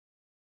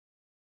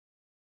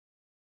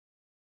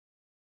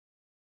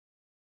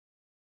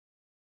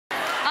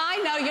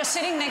know you're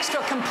sitting next to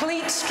a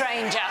complete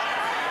stranger.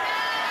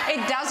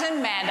 It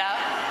doesn't matter.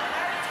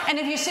 And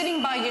if you're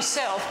sitting by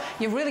yourself,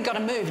 you've really got to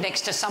move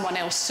next to someone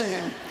else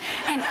soon.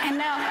 And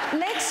now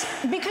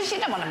because you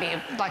don't want to be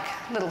like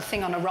a little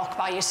thing on a rock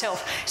by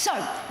yourself. So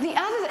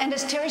and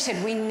as Terry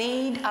said, we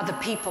need other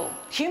people.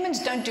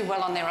 Humans don't do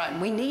well on their own.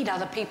 We need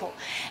other people.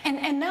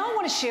 And now I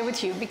want to share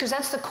with you, because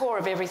that's the core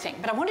of everything,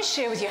 but I want to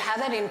share with you how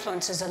that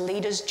influences a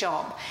leader's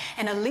job.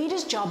 And a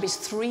leader's job is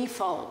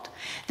threefold.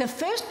 The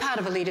first part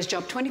of a leader's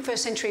job, 21st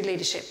century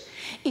leadership,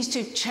 is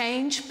to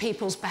change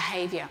people's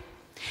behaviour.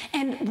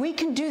 And we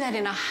can do that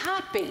in a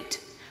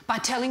heartbeat by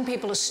telling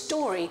people a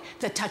story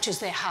that touches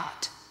their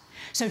heart.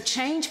 So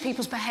change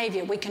people's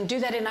behaviour. We can do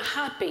that in a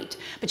heartbeat,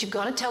 but you've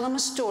got to tell them a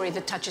story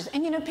that touches.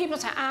 And you know, people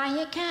say,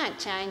 you can't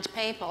change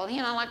people.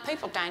 You know, like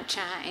people don't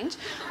change.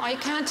 Or you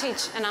can't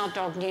teach an old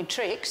dog new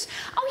tricks.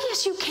 Oh,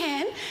 yes, you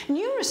can.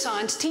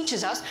 Neuroscience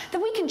teaches us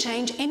that we can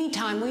change any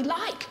time we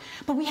like,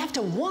 but we have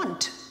to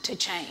want to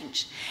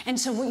change. And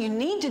so what you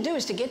need to do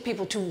is to get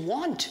people to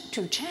want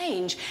to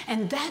change,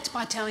 and that's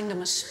by telling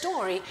them a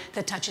story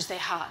that touches their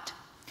heart.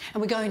 And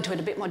we'll go into it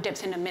a bit more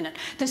depth in a minute.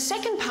 The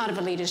second part of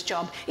a leader's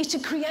job is to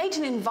create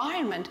an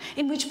environment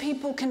in which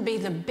people can be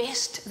the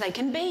best they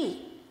can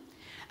be.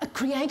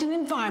 Create an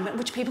environment in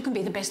which people can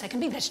be the best they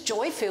can be. That's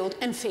joy-filled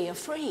and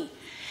fear-free.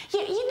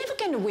 You're never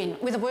going to win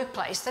with a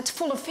workplace that's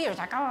full of fear. It's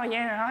like, oh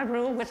yeah, I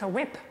rule with a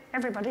whip.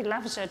 Everybody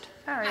loves it.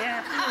 Oh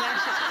yeah.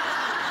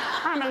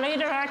 I'm a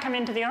leader, I come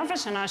into the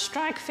office and I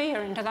strike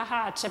fear into the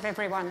hearts of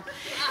everyone.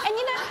 And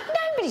you know,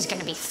 nobody's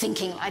going to be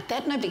thinking like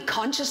that. Nobody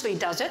consciously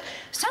does it.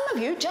 Some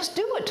of you just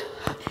do it.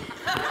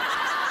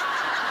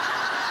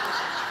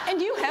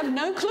 And you have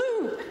no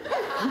clue.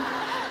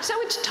 So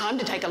it's time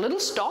to take a little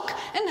stock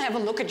and have a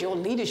look at your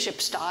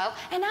leadership style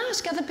and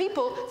ask other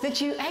people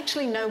that you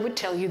actually know would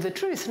tell you the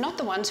truth, not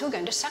the ones who are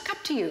going to suck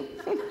up to you.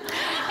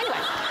 Anyway,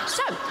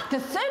 so the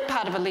third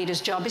part of a leader's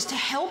job is to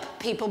help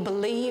people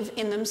believe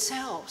in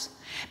themselves.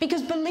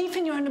 Because belief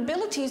in your own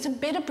ability is a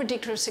better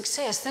predictor of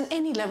success than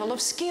any level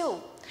of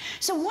skill.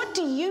 So what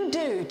do you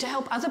do to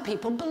help other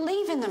people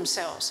believe in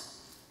themselves?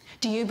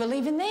 Do you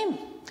believe in them?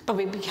 But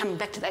we'll be coming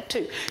back to that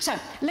too. So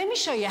let me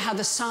show you how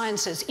the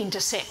sciences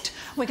intersect.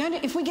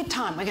 If we get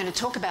time, we're going to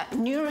talk about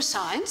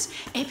neuroscience,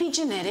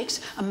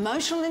 epigenetics,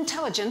 emotional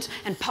intelligence,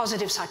 and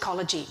positive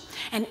psychology.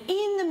 And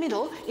in the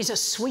middle is a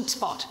sweet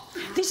spot.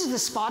 This is the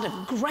spot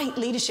of great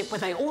leadership where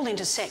they all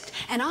intersect.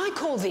 And I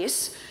call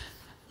this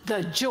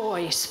the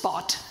joy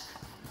spot.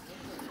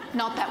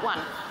 Not that one.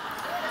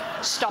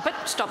 Stop it.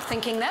 Stop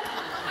thinking that.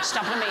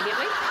 Stop it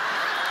immediately.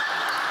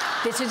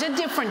 This is a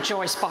different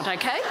joy spot,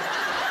 okay?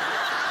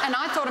 And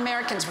I thought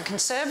Americans were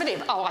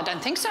conservative. Oh, I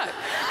don't think so.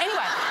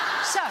 Anyway,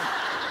 so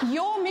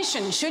your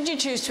mission, should you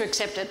choose to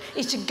accept it,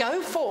 is to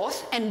go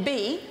forth and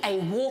be a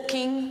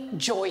walking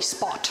joy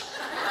spot.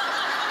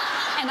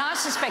 And I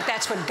suspect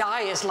that's what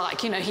Guy is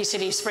like. You know, he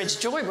said he spreads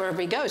joy wherever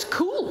he goes.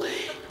 Cool.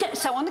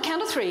 So on the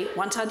count of three,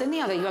 one side then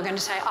the other, you are going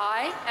to say,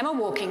 I am a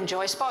walking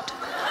joy spot.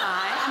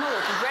 I am a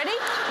walking. Ready?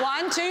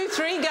 1, 2,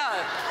 3,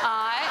 go.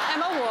 I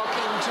am a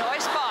walking joy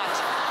spot.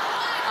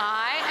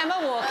 I am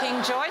a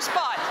walking joy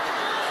spot.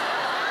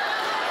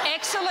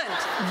 Excellent.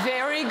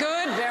 Very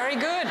good, very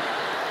good.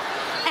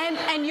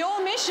 And your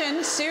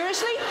mission,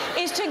 seriously,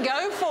 is to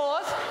go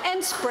forth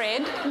and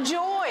spread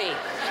joy.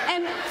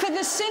 And for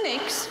the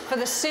cynics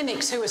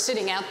who are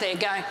sitting out there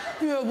going,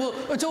 yeah, well,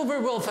 it's all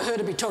very well for her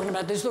to be talking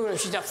about this. Look at her,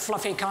 she's a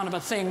fluffy kind of a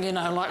thing, you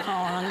know, like, oh,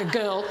 I'm a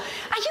girl.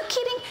 Are you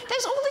kidding?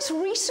 There's all this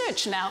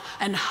research now,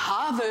 and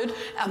Harvard,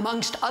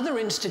 amongst other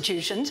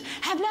institutions,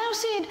 have now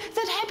said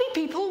that happy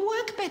people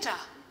work better.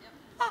 Yep.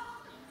 Oh,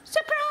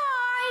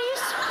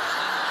 surprise!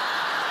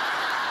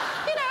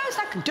 You know, it's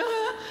like,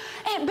 duh.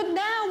 But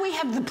now we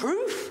have the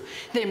proof.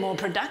 They're more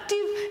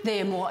productive,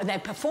 they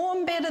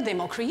perform better, they're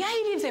more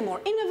creative, they're more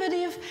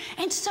innovative.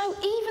 And so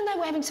even though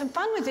we're having some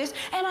fun with this,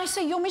 and I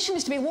say your mission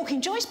is to be a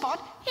walking joy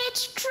spot,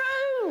 it's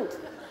true.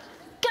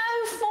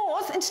 Go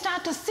forth and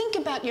start to think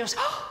about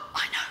yourself. Oh,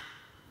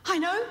 I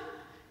know.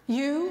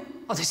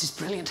 Oh, this is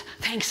brilliant,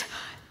 thanks.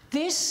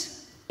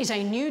 This is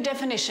a new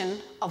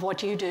definition of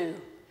what you do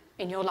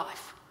in your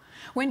life.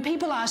 When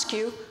people ask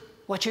you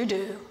what you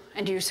do,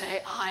 and you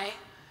say, I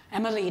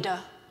am a leader,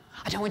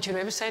 I don't want you to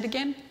ever say it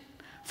again.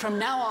 From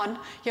now on,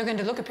 you're going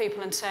to look at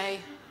people and say,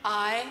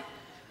 I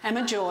am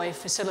a joy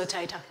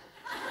facilitator.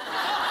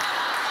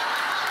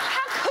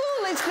 How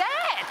cool is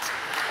that?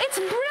 It's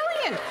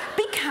brilliant.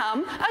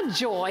 Become a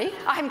joy.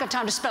 I haven't got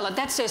time to spell it.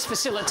 That says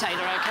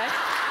facilitator, okay?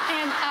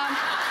 And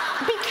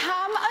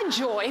become a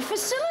joy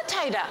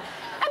facilitator.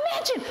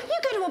 Imagine, you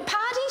go to a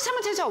party,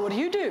 someone says, oh, what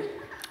do?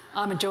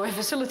 I'm a joy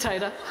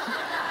facilitator.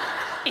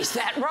 Is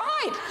that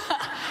right?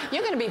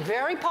 You're going to be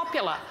very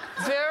popular.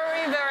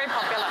 Very, very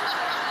popular.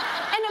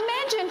 And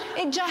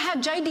imagine how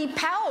J.D.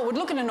 Powell would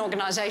look at an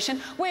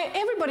organisation where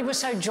everybody was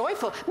so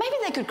joyful. Maybe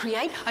they could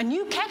create a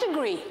new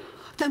category,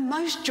 the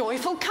most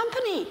joyful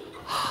company.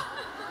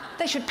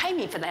 They should pay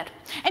me for that.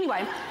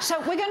 Anyway, so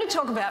we're going to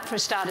talk about, for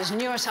starters,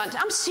 neuroscience.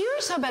 I'm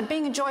serious about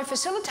being a joy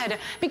facilitator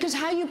because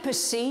how you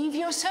perceive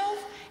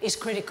yourself is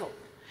critical.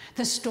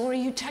 The story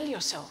you tell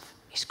yourself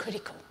is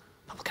critical.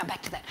 But we'll come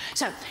back to that.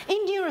 So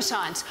in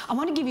neuroscience, I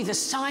want to give you the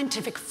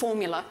scientific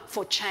formula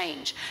for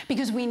change,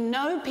 because we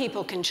know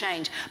people can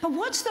change. But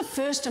what's the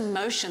first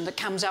emotion that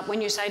comes up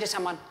when you say to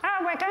someone,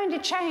 oh, we're going to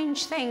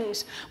change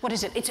things? What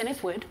is it? It's an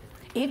F word.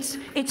 It's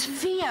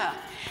fear.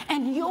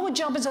 And your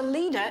job as a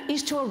leader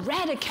is to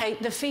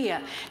eradicate the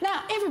fear.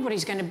 Now,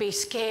 everybody's going to be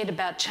scared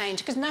about change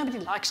because nobody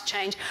likes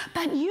change,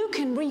 but you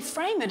can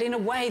reframe it in a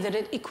way that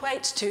it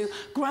equates to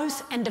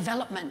growth and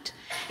development.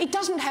 It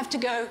doesn't have to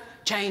go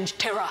change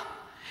terror.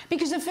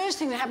 Because the first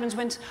thing that happens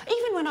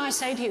even when I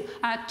say to you,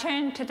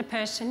 turn to the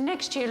person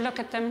next to you, look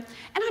at them, and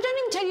I don't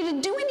even tell you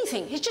to do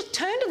anything, it's just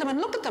turn to them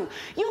and look at them.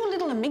 Your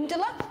little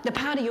amygdala, the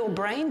part of your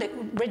brain that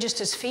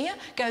registers fear,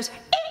 goes,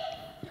 eh!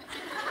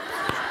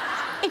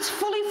 It's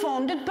fully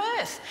formed at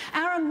birth.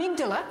 Our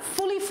amygdala,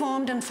 fully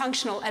formed and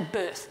functional at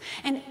birth.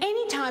 And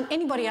anytime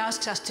anybody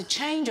asks us to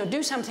change or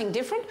do something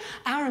different,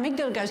 our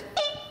amygdala goes,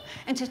 eh!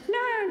 And says,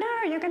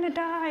 no, you're going to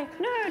die.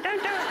 No,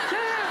 don't do it, no.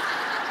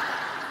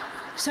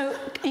 So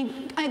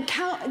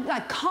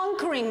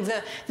conquering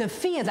the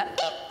fear, the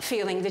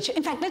feeling that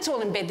in fact, let's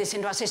all embed this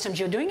into our systems.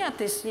 You're doing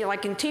this, you're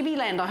like in TV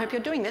land, I hope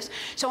you're doing this.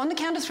 So on the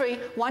count of 3,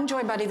 one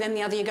joy buddy, then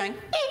the other, you're going,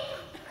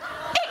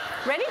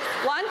 ready?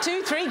 1,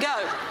 2, 3,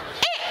 go.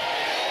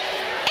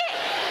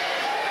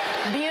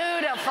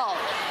 Beautiful.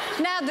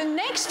 Now, the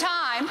next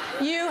time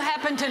you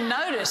happen to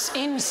notice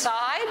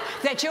inside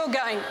that you're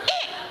going,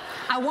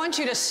 I want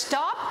you to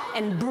stop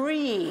and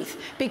breathe,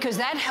 because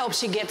that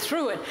helps you get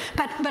through it.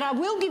 But I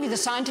will give you the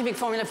scientific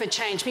formula for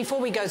change before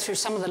we go through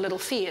some of the little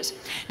fears.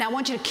 Now, I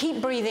want you to keep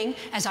breathing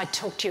as I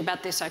talk to you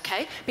about this,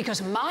 okay?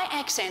 Because my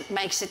accent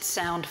makes it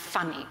sound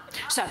funny.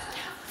 So,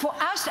 for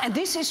us, and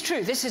this is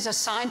true, this is a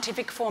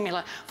scientific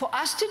formula, for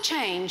us to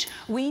change,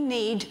 we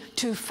need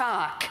to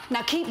FARC.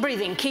 Now, keep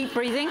breathing, keep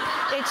breathing.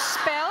 It's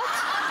spelled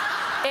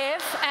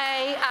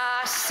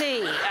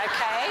F-A-R-C,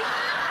 okay?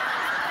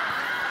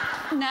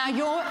 Now,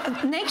 your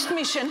next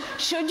mission,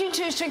 should you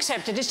choose to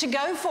accept it, is to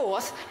go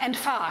forth and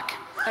FARC,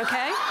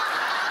 okay?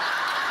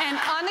 And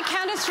on the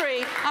count of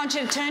 3, I want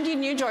you to turn to your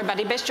new joy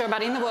buddy, best joy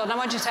buddy in the world, and I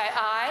want you to say,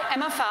 I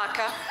am a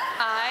FARCer,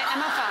 I am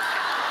a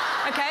FARCer.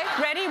 Okay,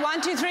 ready?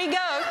 1, 2, 3, go.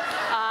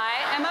 I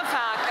am a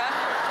FARCer,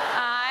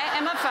 I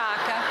am a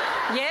FARCer.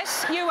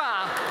 Yes, you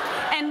are.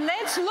 And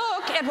let's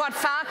look at what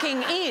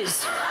FARCing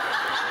is.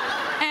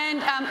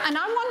 And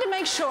I want to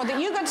make sure that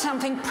you got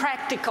something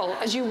practical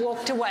as you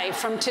walked away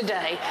from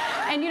today.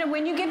 And, you know,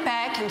 when you get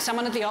back and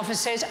someone at the office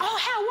says, oh,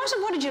 how was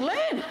it? What did you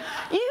learn?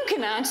 You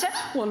can answer,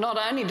 well, not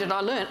only did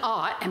I learn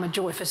I am a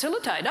joy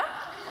facilitator,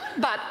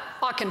 but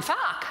I can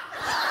FARC.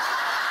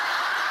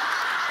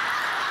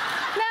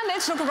 Now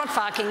let's look at what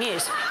FARCing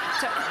is.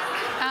 So,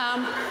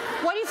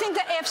 what do you think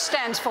the F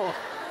stands for?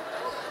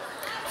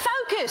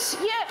 Focus,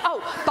 yeah.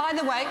 Oh, by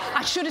the way,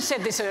 I should have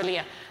said this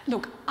earlier.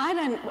 Look, I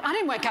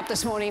didn't wake up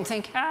this morning and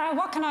think,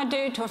 what can I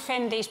do to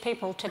offend these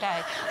people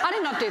today? I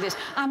did not do this.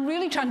 I'm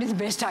really trying to do the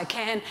best I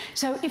can.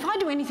 So if I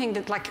do anything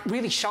that like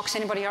really shocks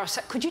anybody else,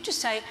 could you just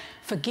say,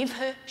 forgive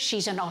her,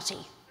 she's an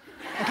Aussie.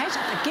 Okay, so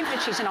forgive her,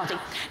 she's an Aussie.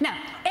 Now,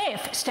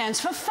 F stands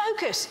for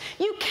focus.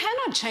 You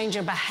cannot change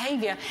your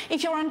behaviour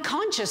if you're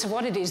unconscious of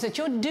what it is that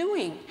you're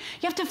doing.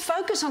 You have to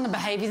focus on the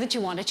behaviour that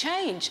you want to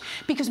change,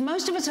 because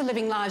most of us are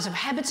living lives of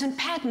habits and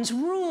patterns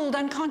ruled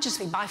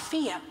unconsciously by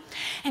fear.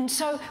 And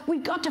so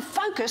we've got to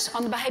focus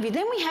on the behaviour.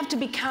 Then we have to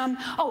become,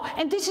 oh,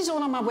 and this is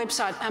all on my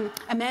website,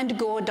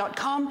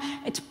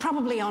 amandagore.com. It's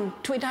probably on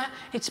Twitter.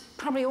 It's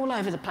probably all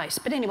over the place.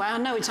 But anyway, I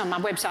know it's on my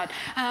website.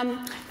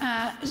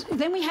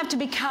 Then we have to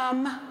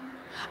become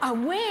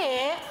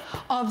aware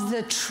of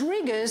the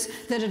triggers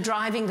that are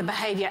driving the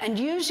behaviour, and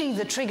usually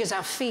the triggers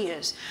are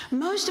fears.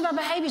 Most of our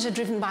behaviours are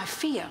driven by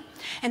fear,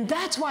 and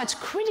that's why it's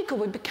critical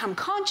we become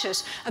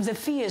conscious of the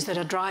fears that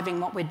are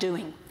driving what we're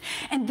doing.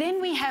 And then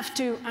we have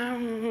to,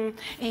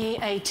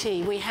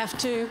 we have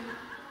to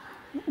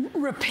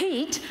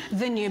repeat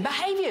the new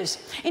behaviours.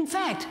 In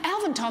fact,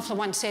 Alvin Toffler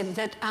once said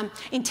that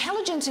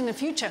intelligence in the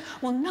future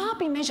will not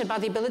be measured by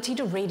the ability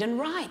to read and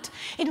write.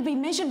 It'll be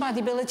measured by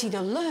the ability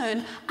to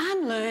learn,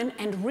 unlearn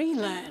and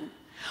relearn.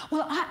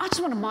 Well, I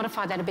just want to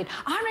modify that a bit.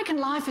 I reckon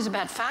life is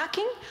about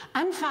farking,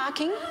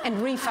 unfarking and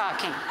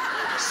refarking.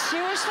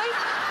 Seriously?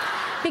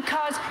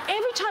 Because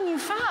every time you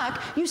FARC,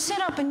 you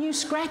set up a new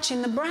scratch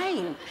in the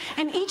brain.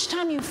 And each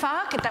time you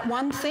FARC at that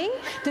one thing,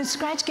 the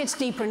scratch gets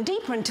deeper and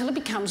deeper until it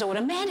becomes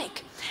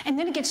automatic. And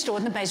then it gets stored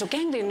in the basal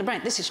ganglia in the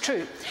brain. This is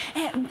true.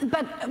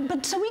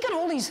 But so we got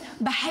all these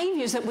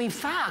behaviours that we've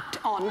FARCed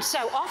on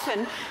so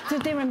often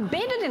that they're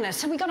embedded in us.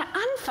 So we've got to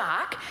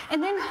unFARC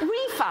and then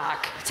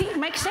reFARC. See, it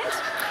makes sense?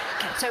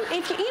 Okay, so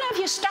if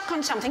you're stuck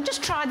on something,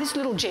 just try this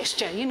little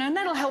gesture, and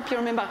that'll help you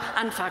remember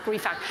unFARC,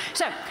 reFARC.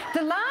 So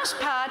the last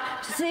part,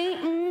 see,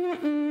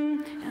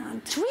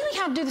 it's really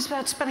hard to do this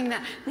without spelling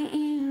that.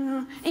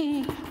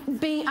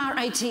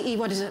 B-R-A-T-E,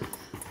 what is it?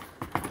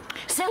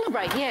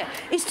 celebrate, yeah,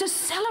 is to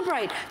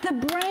celebrate. The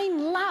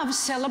brain loves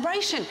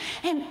celebration.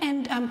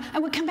 And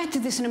we'll come back to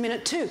this in a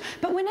minute too.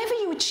 But whenever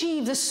you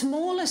achieve the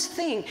smallest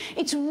thing,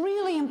 it's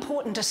really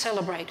important to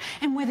celebrate.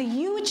 And whether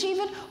you achieve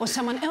it or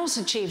someone else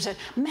achieves it,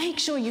 make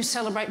sure you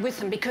celebrate with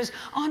them, because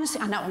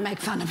honestly, I know I make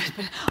fun of it,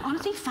 but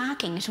honestly,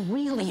 farking is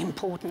really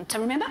important. So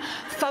remember,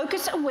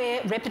 focus,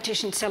 aware,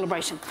 repetition,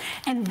 celebration.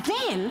 And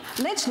then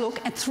let's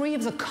look at 3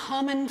 of the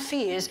common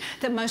fears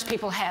that most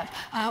people have.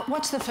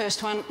 What's the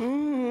first one?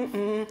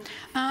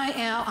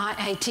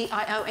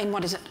 I-L-I-A-T-I-O-N.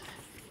 What is it?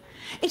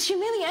 It's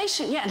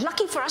humiliation. Yeah,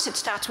 lucky for us, it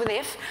starts with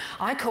F.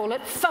 I call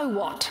it faux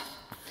what.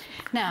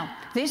 Now,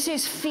 this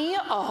is fear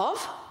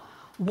of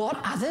what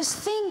others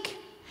think.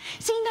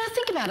 See, now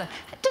think about it.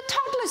 Do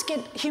toddlers get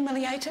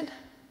humiliated?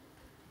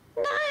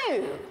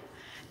 No.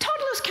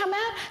 Toddlers come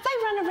out, they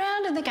run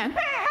around and they go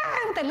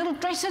with their little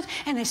dresses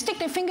and they stick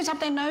their fingers up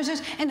their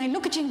noses and they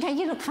look at you and go,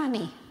 you look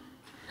funny.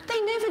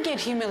 They never get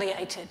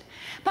humiliated.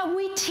 But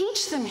we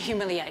teach them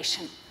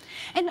humiliation.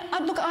 And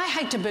look, I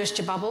hate to burst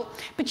your bubble,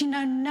 but you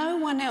know, no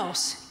one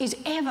else is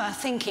ever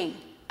thinking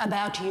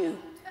about you.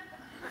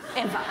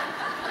 Ever.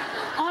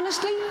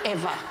 Honestly,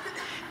 ever.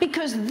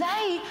 Because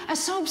they are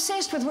so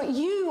obsessed with what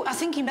you are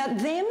thinking about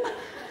them,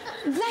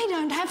 they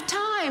don't have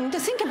time to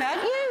think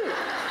about you.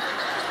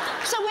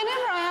 So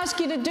whenever I ask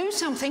you to do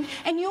something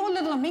and your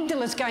little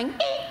amygdala's going,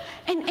 eh,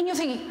 and you're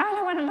thinking, I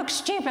don't want to look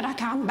stupid,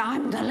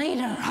 I'm the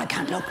leader, I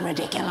can't look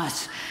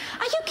ridiculous.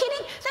 Are you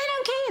kidding? They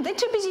don't care. They're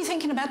too busy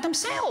thinking about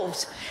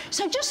themselves.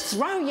 So just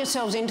throw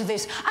yourselves into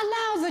this.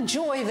 Allow the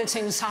joy that's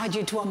inside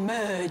you to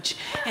emerge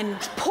and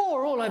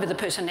pour all over the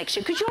person next to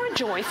you, because you're a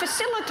joy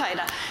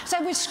facilitator. So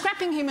we're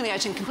scrapping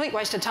humiliation, complete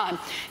waste of time.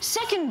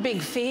 Second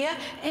big fear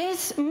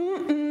is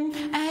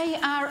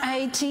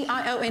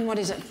A-R-A-T-I-O-N. What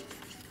is it?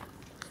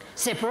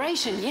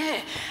 Separation,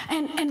 yeah.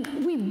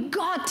 And we've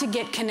got to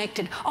get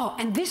connected. Oh,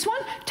 and this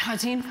one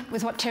ties in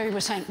with what Terry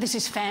was saying. This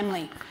is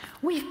family.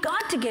 We've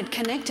got to get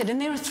connected. And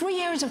there are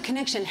 3 areas of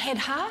connection: head,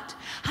 heart,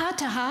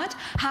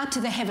 heart to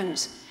the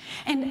heavens.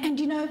 And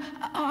you know,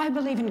 I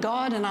believe in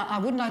God, and I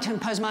wouldn't like to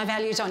impose my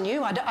values on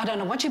you. I don't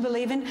know what you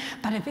believe in,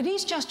 but if it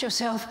is just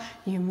yourself,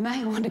 you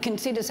may want to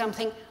consider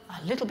something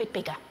a little bit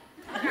bigger.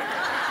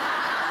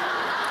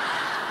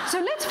 So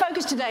let's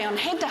focus today on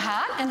head to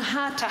heart and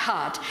heart to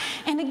heart.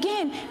 And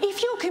again,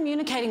 if you're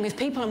communicating with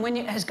people, and when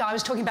you, as Guy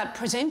was talking about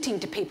presenting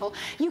to people,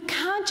 you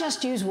can't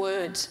just use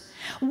words.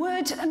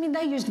 Words, I mean,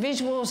 they used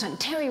visuals, and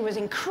Terry was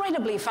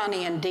incredibly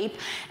funny and deep.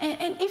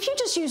 And if you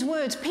just use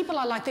words, people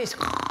are like this.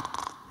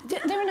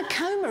 They're in a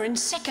coma in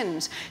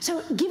seconds.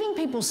 So giving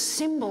people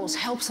symbols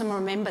helps them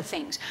remember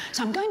things.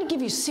 So I'm going to give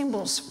you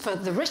symbols for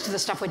the rest of the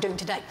stuff we're doing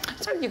today.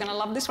 So you're going to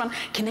love this one,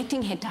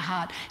 connecting head to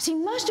heart. See,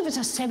 most of us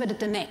are severed at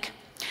the neck,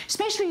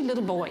 especially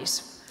little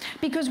boys,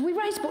 because we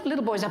raise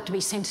little boys up to be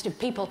sensitive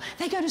people.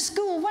 They go to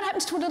school. What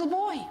happens to a little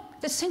boy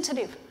that's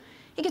sensitive?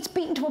 He gets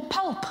beaten to a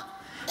pulp.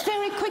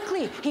 Very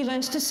quickly, he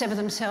learns to sever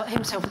himself. He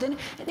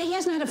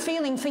hasn't had a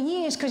feeling for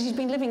years because he's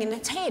been living in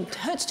its head. It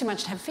hurts too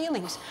much to have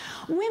feelings.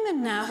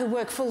 Women now who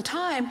work full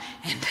time,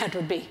 and that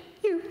would be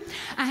you,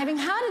 are having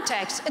heart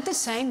attacks at the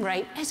same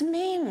rate as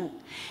men.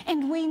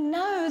 And we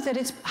know that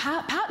it's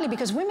partly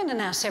because women are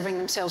now severing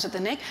themselves at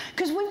the neck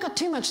because we've got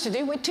too much to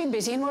do, we're too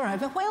busy and we're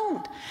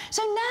overwhelmed.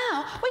 So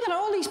now we've got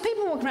all these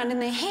people walking around in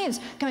their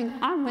heads going,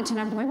 onwards and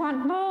upwards, we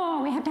want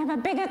more, we have to have a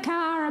bigger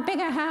car, a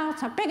bigger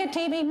house, a bigger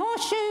TV, more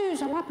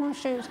shoes, a lot more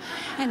shoes.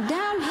 And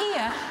down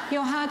here,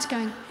 your heart's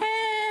going,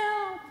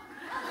 help,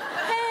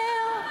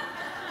 help.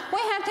 We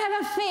have to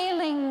have a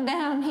feeling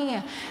down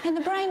here. And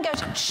the brain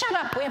goes, shut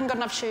up, we haven't got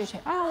enough shoes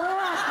here. Oh, all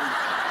right.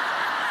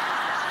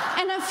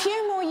 And a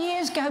few more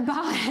years go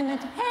by and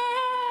it's, help.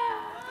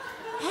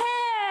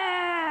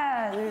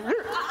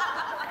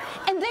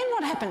 And then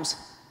what happens?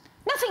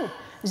 Nothing.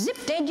 Zip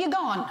dead, you're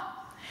gone.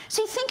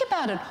 See, think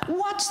about it.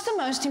 What's the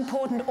most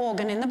important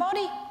organ in the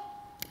body?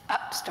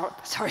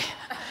 Sorry.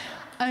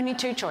 Only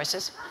 2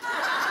 choices.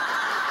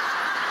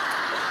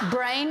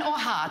 Brain or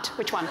heart?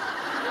 Which one?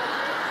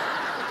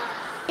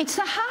 It's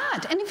the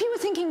heart. And if you were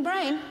thinking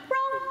brain,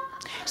 wrong.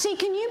 See,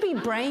 can you be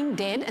brain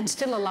dead and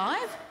still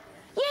alive?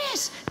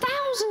 Yes,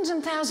 thousands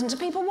and thousands of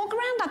people walk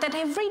around like that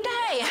every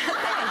day.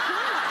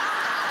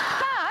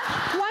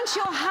 But once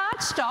your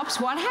heart stops,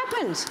 what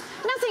happens?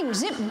 Nothing,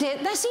 zip,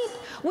 dead, that's it.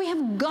 We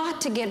have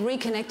got to get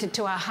reconnected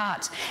to our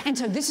hearts. And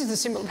so this is the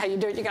symbol of how you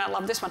do it. You're going to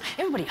love this one.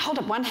 Everybody, hold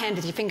up one hand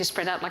with your fingers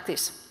spread out like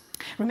this.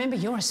 Remember,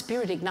 you're a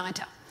spirit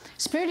igniter.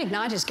 Spirit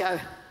igniters go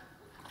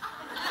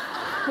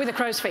with a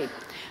crow's feet.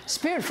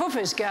 Spirit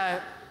foofers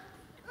go.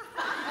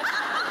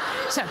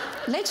 So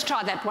let's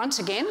try that once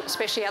again,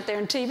 especially out there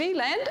in TV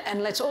land,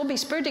 and let's all be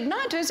spirit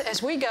igniters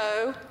as we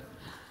go.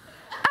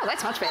 Oh,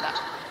 that's much better.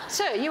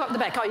 So you up the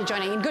back. Oh, you're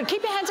joining in. Good.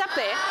 Keep your hands up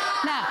there.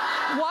 Now,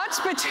 what's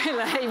between...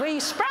 We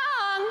sprung.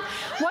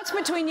 What's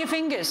between your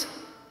fingers?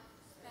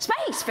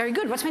 Space. Very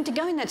good. What's meant to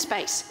go in that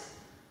space?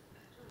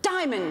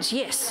 Diamonds.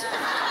 Yes.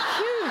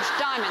 Huge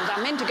diamonds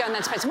are meant to go in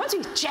that space. And once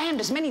we've jammed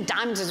as many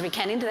diamonds as we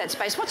can into that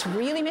space, what's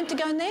really meant to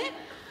go in there?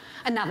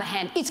 Another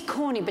hand. It's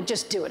corny, but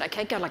just do it,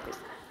 okay? Go like this.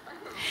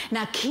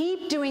 Now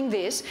keep doing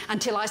this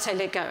until I say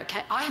let go,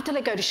 okay? I have to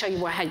let go to show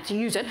you how to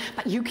use it,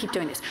 but you keep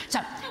doing this. So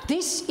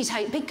this is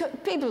how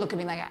people look at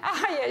me and they go,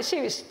 oh yeah,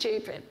 she was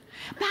stupid.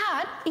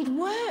 But it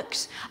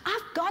works.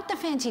 I've got the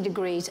fancy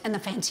degrees and the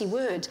fancy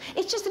words.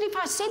 It's just that if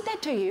I said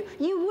that to you,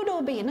 you would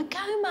all be in a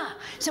coma.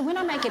 So when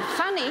I make it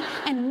funny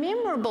and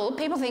memorable,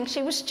 people think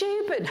she was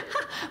stupid.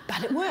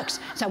 But it works.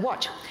 So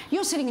watch.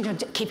 You're sitting at your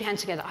desk. Keep your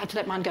hands together. I have to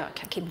let mine go.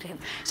 Okay, keep it together.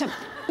 So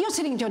you're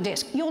sitting at your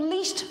desk. Your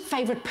least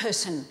favourite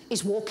person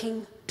is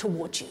walking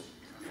towards you.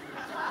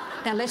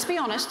 Now let's be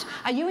honest.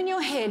 Are you in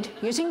your head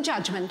using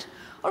judgment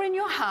or in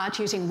your heart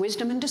using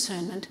wisdom and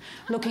discernment,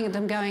 looking at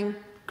them going,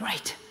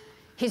 great.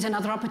 Here's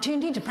another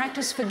opportunity to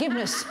practice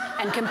forgiveness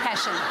and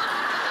compassion.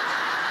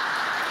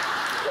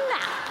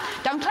 Now,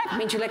 don't clap, it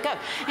means you let go.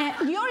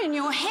 You're in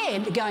your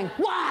head going,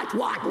 what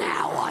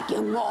now, what,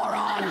 you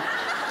moron?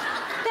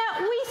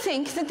 Now, we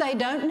think that they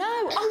don't know.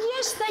 Oh,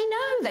 yes, they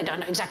know. They don't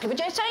know exactly what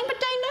you're saying, but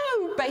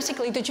they know,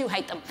 basically, that you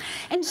hate them.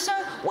 And so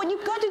what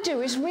you've got to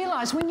do is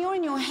realise when you're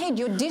in your head,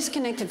 you're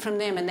disconnected from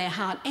them and their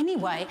heart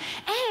anyway.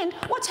 And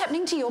what's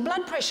happening to your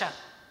blood pressure?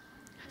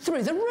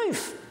 Through the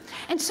roof.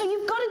 And so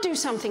you've got to do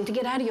something to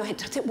get out of your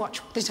head. Watch,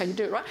 this is how you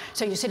do it, right?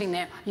 So you're sitting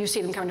there, you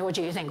see them coming towards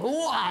you, you think,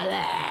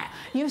 voila!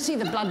 You see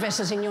the blood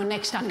vessels in your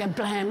neck start to go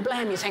blam,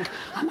 blam. You think,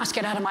 I must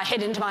get out of my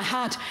head into my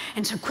heart.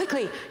 And so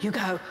quickly you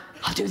go,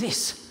 I'll do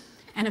this.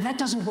 And if that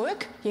doesn't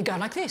work, you go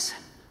like this.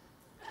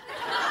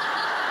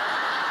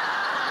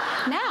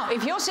 Now,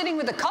 if you're sitting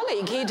with a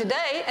colleague here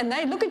today and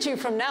they look at you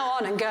from now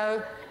on and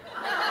go,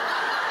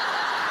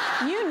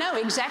 you know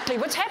exactly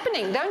what's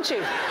happening, don't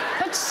you?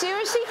 But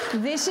seriously,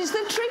 this is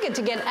the trigger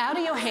to get out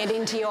of your head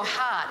into your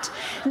heart.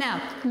 Now,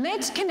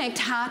 let's connect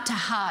heart to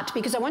heart,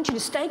 because I want you to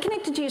stay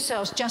connected to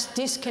yourselves, just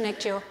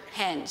disconnect your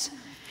hands.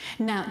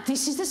 Now,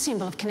 this is the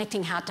symbol of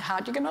connecting heart to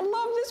heart. You're going to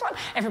love this one.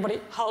 Everybody,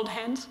 hold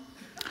hands.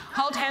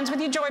 Hold hands with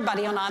your joy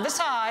buddy on either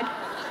side.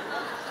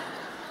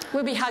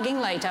 We'll be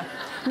hugging later.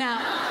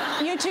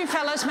 Now, you two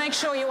fellas, make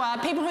sure you are.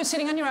 People who are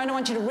sitting on your own, I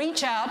want you to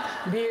reach out.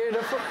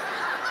 Beautiful.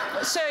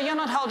 Sir, you're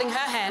not holding her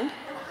hand.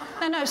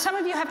 No, some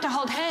of you have to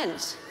hold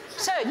hands.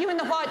 Sir, you in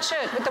the white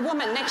shirt with the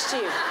woman next to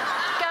you.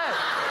 Go.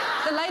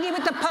 The lady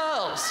with the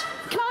pearls.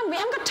 Come on, we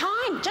haven't got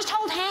time. Just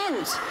hold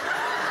hands.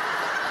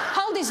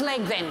 Hold his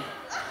leg then.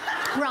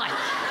 Right.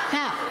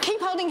 Now,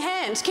 keep holding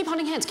hands. Keep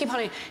holding hands. Keep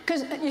holding.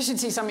 Because you should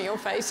see some of your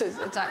faces.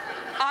 It's like,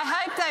 I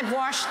hope they've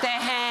washed their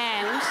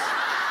hands.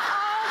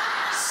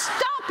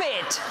 Stop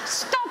it!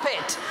 Stop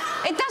it!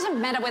 It doesn't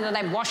matter whether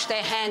they wash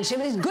their hands.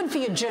 It's good for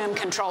your germ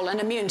control and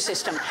immune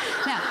system.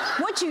 Now,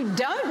 what you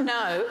don't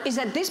know is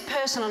that this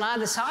person on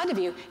either side of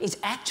you is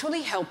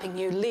actually helping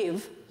you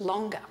live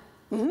longer.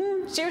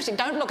 Seriously,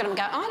 don't look at them and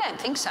go, I don't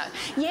think so.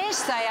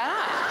 Yes, they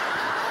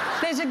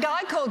are. There's a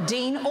guy called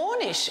Dean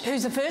Ornish,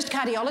 who's the first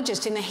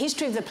cardiologist in the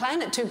history of the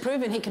planet to have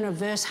proven he can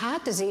reverse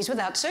heart disease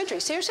without surgery.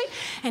 Seriously?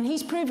 And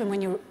he's proven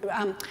when you're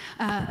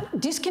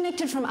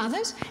disconnected from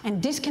others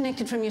and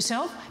disconnected from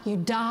yourself, you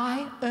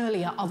die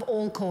earlier of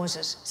all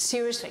causes.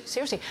 Seriously,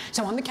 seriously.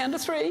 So on the count of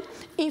 3,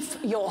 if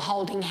you're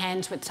holding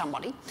hands with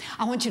somebody,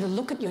 I want you to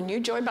look at your new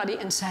joy buddy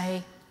and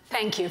say,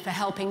 thank you for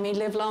helping me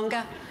live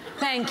longer.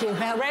 Thank you.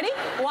 Ready?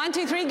 1,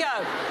 2, 3,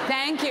 go.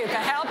 Thank you for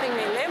helping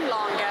me live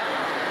longer.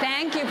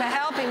 Thank you for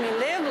helping me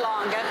live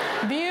longer.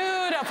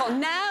 Beautiful.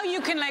 Now you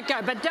can let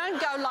go, but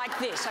don't go like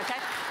this, okay?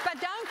 But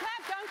don't